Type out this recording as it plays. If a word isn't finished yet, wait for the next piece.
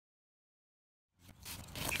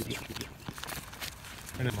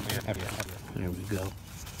There we go.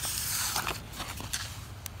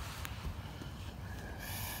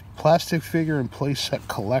 Plastic figure and playset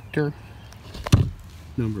collector,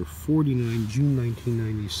 number 49, June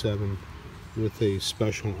 1997, with a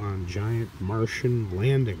special on Giant Martian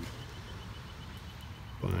Landing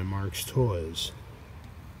by Marx Toys.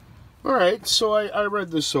 Alright, so I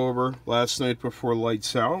read this over last night before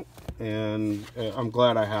lights out, and I'm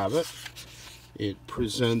glad I have it. It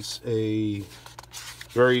presents a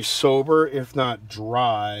very sober, if not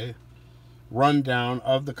dry, rundown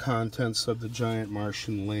of the contents of the Giant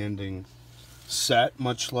Martian Landing set,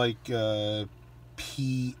 much like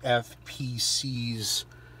PFPC's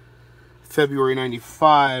February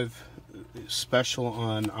 95 special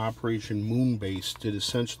on Operation Moonbase did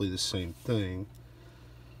essentially the same thing.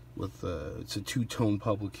 With it's a two-tone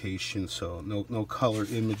publication, so no color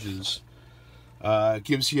images. It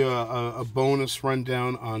gives you a bonus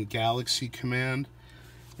rundown on Galaxy Command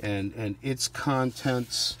and its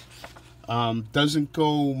contents. Doesn't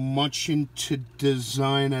go much into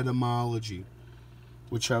design etymology,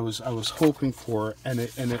 which I was hoping for, and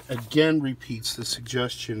it again repeats the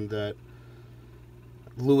suggestion that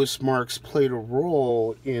Louis Marx played a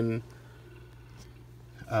role in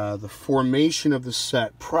the formation of the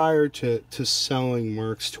set prior to selling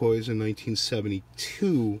Marx Toys in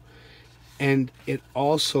 1972, and it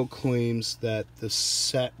also claims that the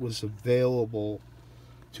set was available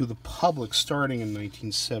to the public starting in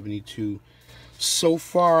 1972. So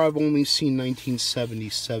far, I've only seen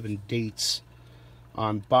 1977 dates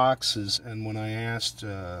on boxes, and when I asked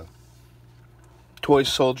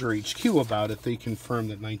ToySoldierHQ about it, they confirmed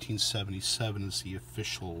that 1977 is the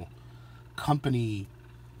official company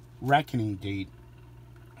reckoning date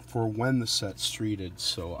for when the set's treated.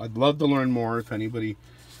 So I'd love to learn more if anybody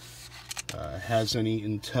has any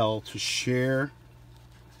intel to share.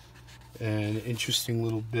 An interesting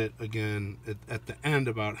little bit again at the end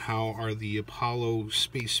about how are the Apollo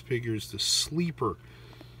space figures the sleeper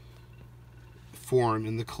form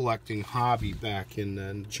in the collecting hobby back in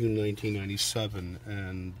June 1997,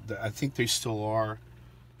 and I think they still are,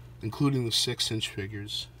 including the 6-inch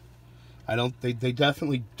figures. They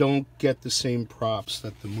definitely don't get the same props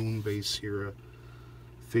that the Moonbase era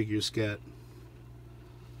figures get.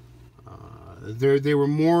 They were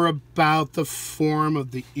more about the form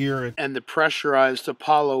of the era and the pressurized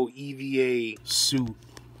Apollo EVA suit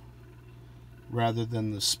rather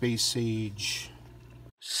than the space age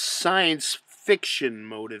science fiction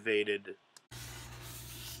motivated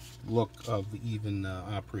look of even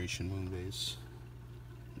Operation Moonbase.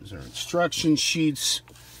 These are instruction sheets.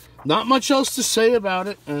 Not much else to say about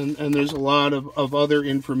it, and there's a lot of other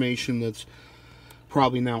information that's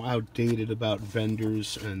probably now outdated about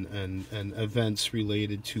vendors and events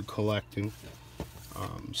related to collecting.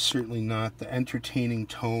 Certainly not the entertaining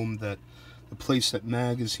tome that the Playset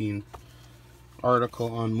magazine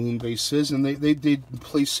article on Moonbase is, and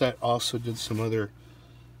Playset also did some other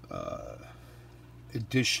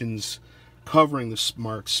editions covering the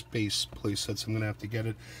Marx Space playsets. I'm gonna have to get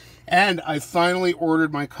it. And I finally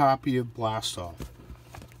ordered my copy of Blast Off,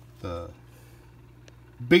 the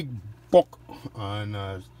big book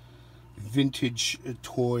on vintage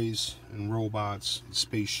toys and robots and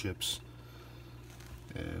spaceships,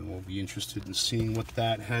 and we'll be interested in seeing what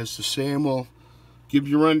that has to say, and we'll give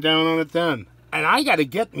you a rundown on it then. And I got to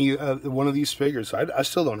get me one of these figures. I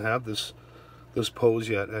still don't have this pose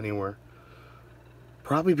yet anywhere,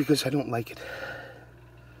 probably because I don't like it.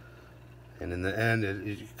 And in the end,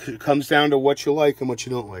 it comes down to what you like and what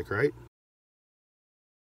you don't like, right?